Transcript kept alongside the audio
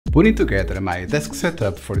Putting together my desk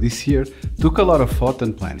setup for this year took a lot of thought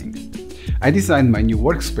and planning. I designed my new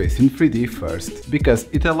workspace in 3D first because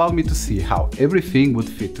it allowed me to see how everything would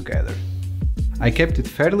fit together. I kept it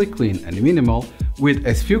fairly clean and minimal, with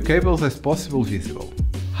as few cables as possible visible.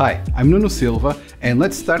 Hi, I'm Nuno Silva, and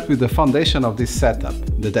let's start with the foundation of this setup,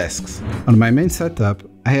 the desks. On my main setup,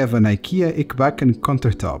 I have an IKEA Ekbacken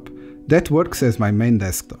countertop that works as my main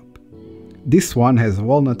desktop. This one has a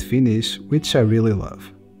walnut finish, which I really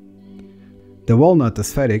love. The walnut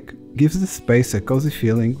aesthetic gives the space a cozy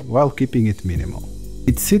feeling while keeping it minimal.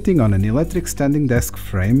 It's sitting on an electric standing desk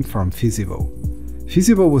frame from Visivo.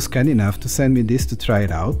 Visivo was kind enough to send me this to try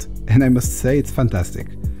it out, and I must say it's fantastic.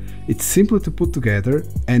 It's simple to put together,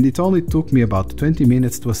 and it only took me about 20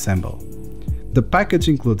 minutes to assemble. The package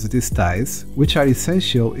includes these ties, which are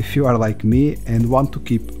essential if you are like me and want to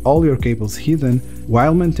keep all your cables hidden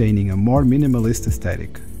while maintaining a more minimalist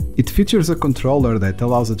aesthetic. It features a controller that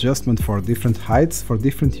allows adjustment for different heights for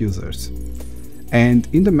different users. And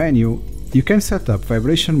in the menu, you can set up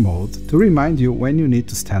vibration mode to remind you when you need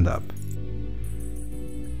to stand up.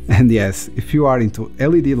 And yes, if you are into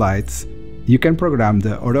LED lights, you can program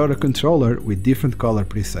the Aurora controller with different color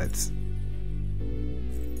presets.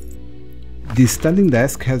 This standing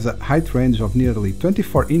desk has a height range of nearly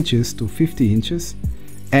 24 inches to 50 inches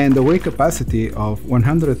and a weight capacity of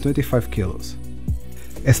 125 kilos.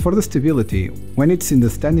 As for the stability, when it's in the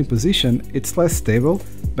standing position, it's less stable,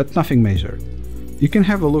 but nothing major. You can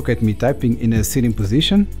have a look at me typing in a sitting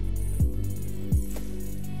position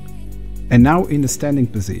and now in a standing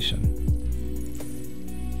position.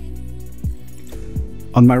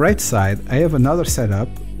 On my right side, I have another setup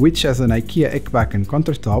which has an IKEA Ekbacken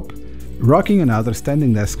countertop rocking another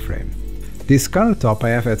standing desk frame. This countertop I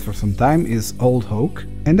have had for some time is old oak,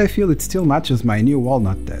 and I feel it still matches my new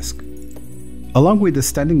walnut desk. Along with the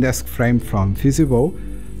standing desk frame from Visivo,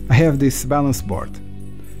 I have this balance board.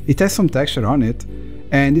 It has some texture on it,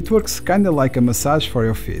 and it works kinda like a massage for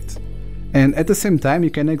your feet. And at the same time you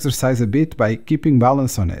can exercise a bit by keeping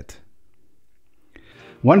balance on it.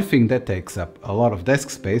 One thing that takes up a lot of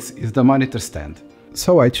desk space is the monitor stand.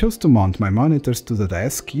 So I chose to mount my monitors to the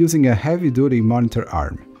desk using a heavy-duty monitor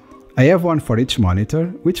arm. I have one for each monitor,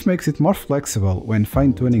 which makes it more flexible when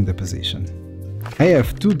fine-tuning the position. I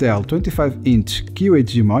have two Dell 25-inch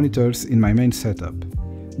QHD monitors in my main setup.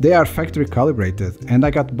 They are factory calibrated and I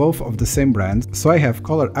got both of the same brand, so I have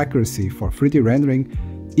color accuracy for 3D rendering,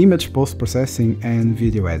 image post-processing and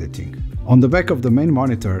video editing. On the back of the main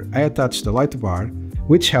monitor I attached a light bar,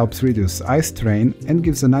 which helps reduce eye strain and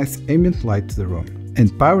gives a nice ambient light to the room.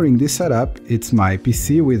 And powering this setup, it's my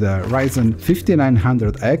PC with a Ryzen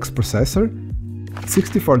 5900X processor,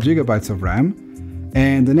 64GB of RAM,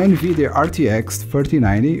 and an NVIDIA RTX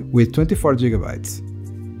 3090 with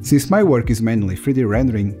 24GB. Since my work is mainly 3D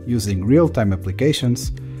rendering using real-time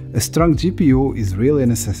applications, a strong GPU is really a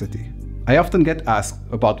necessity. I often get asked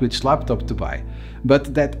about which laptop to buy,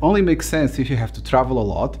 but that only makes sense if you have to travel a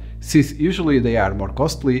lot, since usually they are more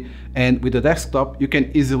costly, and with a desktop you can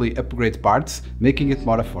easily upgrade parts, making it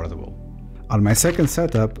more affordable. On my second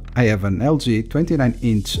setup, I have an LG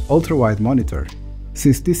 29-inch ultra-wide monitor.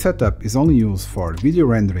 Since this setup is only used for video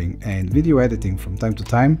rendering and video editing from time to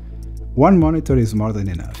time, one monitor is more than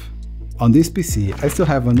enough. On this PC I still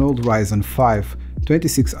have an old Ryzen 5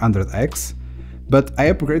 2600X, but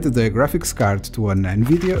I upgraded the graphics card to an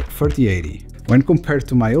NVIDIA 3080. When compared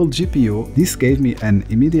to my old GPU, this gave me an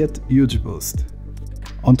immediate huge boost.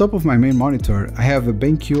 On top of my main monitor, I have a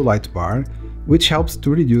BenQ light bar, which helps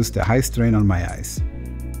to reduce the eye strain on my eyes.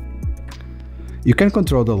 You can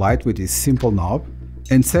control the light with this simple knob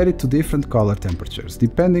and set it to different color temperatures,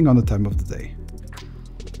 depending on the time of the day.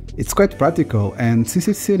 It's quite practical, and since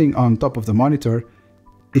it's sitting on top of the monitor,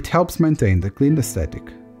 it helps maintain the clean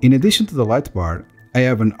aesthetic. In addition to the light bar, I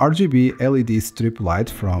have an RGB LED strip light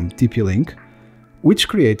from TP-Link, which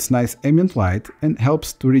creates nice ambient light and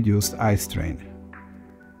helps to reduce eye strain.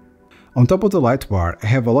 On top of the light bar, I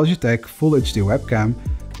have a Logitech Full HD webcam,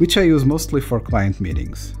 which I use mostly for client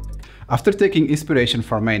meetings. After taking inspiration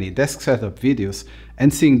from many desk setup videos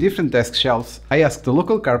and seeing different desk shelves, I asked the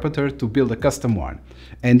local carpenter to build a custom one,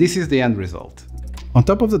 and this is the end result. On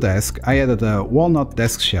top of the desk, I added a walnut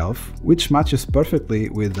desk shelf, which matches perfectly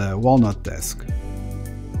with the walnut desk.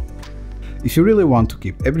 If you really want to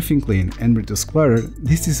keep everything clean and reduce clutter,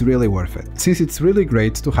 this is really worth it, since it's really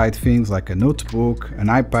great to hide things like a notebook, an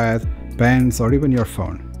iPad, pens, or even your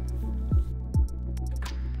phone.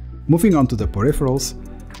 Moving on to the peripherals,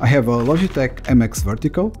 I have a Logitech MX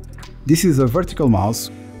Vertical. This is a vertical mouse,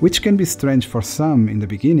 which can be strange for some in the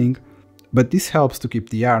beginning, but this helps to keep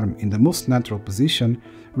the arm in the most natural position,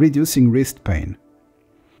 reducing wrist pain.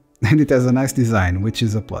 and it has a nice design, which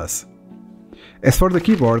is a plus. As for the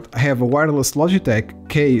keyboard, I have a wireless Logitech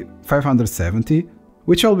K570,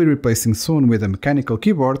 which I'll be replacing soon with a mechanical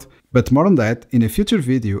keyboard, but more on that in a future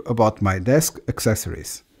video about my desk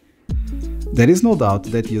accessories. There is no doubt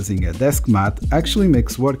that using a desk mat actually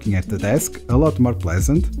makes working at the desk a lot more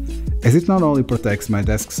pleasant, as it not only protects my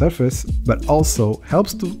desk surface, but also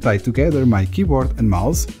helps to tie together my keyboard and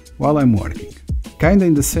mouse while I'm working. Kinda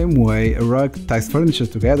in the same way a rug ties furniture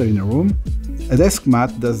together in a room, a desk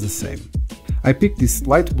mat does the same. I picked this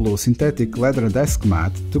light blue synthetic leather desk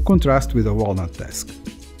mat to contrast with a walnut desk.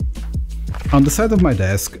 On the side of my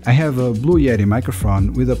desk, I have a Blue Yeti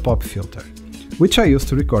microphone with a pop filter, which I use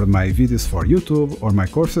to record my videos for YouTube or my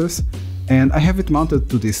courses, and I have it mounted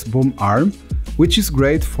to this boom arm, which is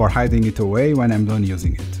great for hiding it away when I'm done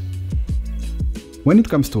using it. When it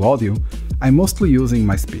comes to audio, I'm mostly using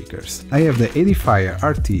my speakers. I have the Edifier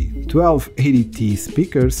RT 1280T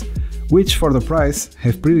speakers, which for the price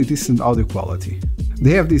have pretty decent audio quality.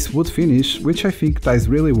 They have this wood finish, which I think ties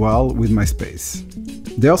really well with my space.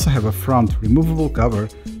 They also have a front removable cover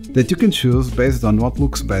that you can choose based on what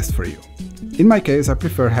looks best for you. In my case, I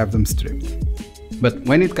prefer have them stripped. But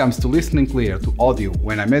when it comes to listening clear to audio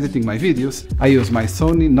when I'm editing my videos, I use my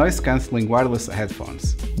Sony noise-cancelling wireless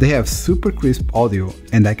headphones. They have super crisp audio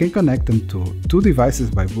and I can connect them to two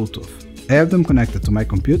devices by Bluetooth. I have them connected to my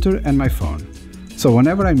computer and my phone. So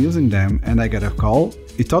whenever I'm using them and I get a call,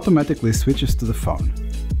 it automatically switches to the phone.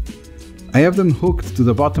 I have them hooked to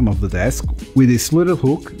the bottom of the desk with this little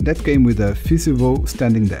hook that came with a Visivo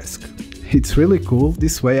standing desk. It's really cool,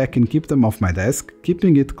 this way I can keep them off my desk,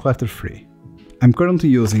 keeping it clutter-free. I'm currently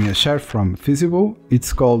using a chair from Visivo.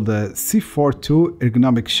 It's called the C42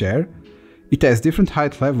 Ergonomic Chair. It has different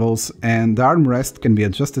height levels and the armrest can be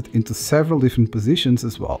adjusted into several different positions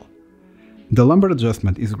as well. The lumbar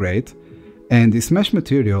adjustment is great, and this mesh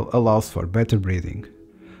material allows for better breathing.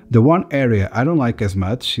 The one area I don't like as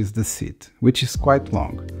much is the seat, which is quite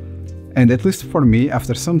long, and at least for me,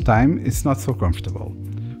 after some time, it's not so comfortable.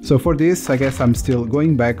 So for this, I guess I'm still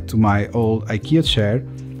going back to my old IKEA chair,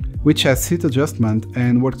 which has seat adjustment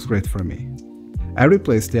and works great for me. I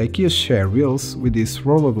replaced the IKEA chair wheels with these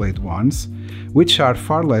rollerblade ones, which are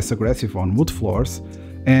far less aggressive on wood floors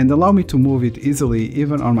and allow me to move it easily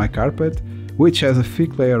even on my carpet, which has a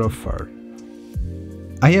thick layer of fur.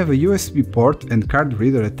 I have a USB port and card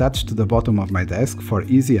reader attached to the bottom of my desk for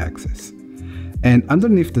easy access. And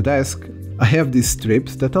underneath the desk, I have these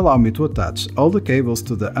strips that allow me to attach all the cables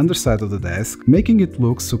to the underside of the desk, making it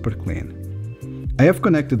look super clean. I have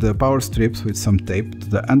connected the power strips with some tape to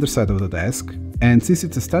the underside of the desk, and since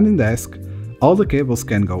it's a standing desk, all the cables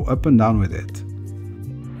can go up and down with it.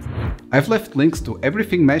 I've left links to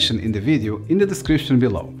everything mentioned in the video in the description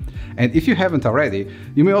below. And if you haven't already,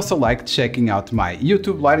 you may also like checking out my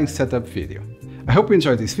YouTube lighting setup video. I hope you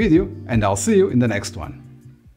enjoyed this video, and I'll see you in the next one.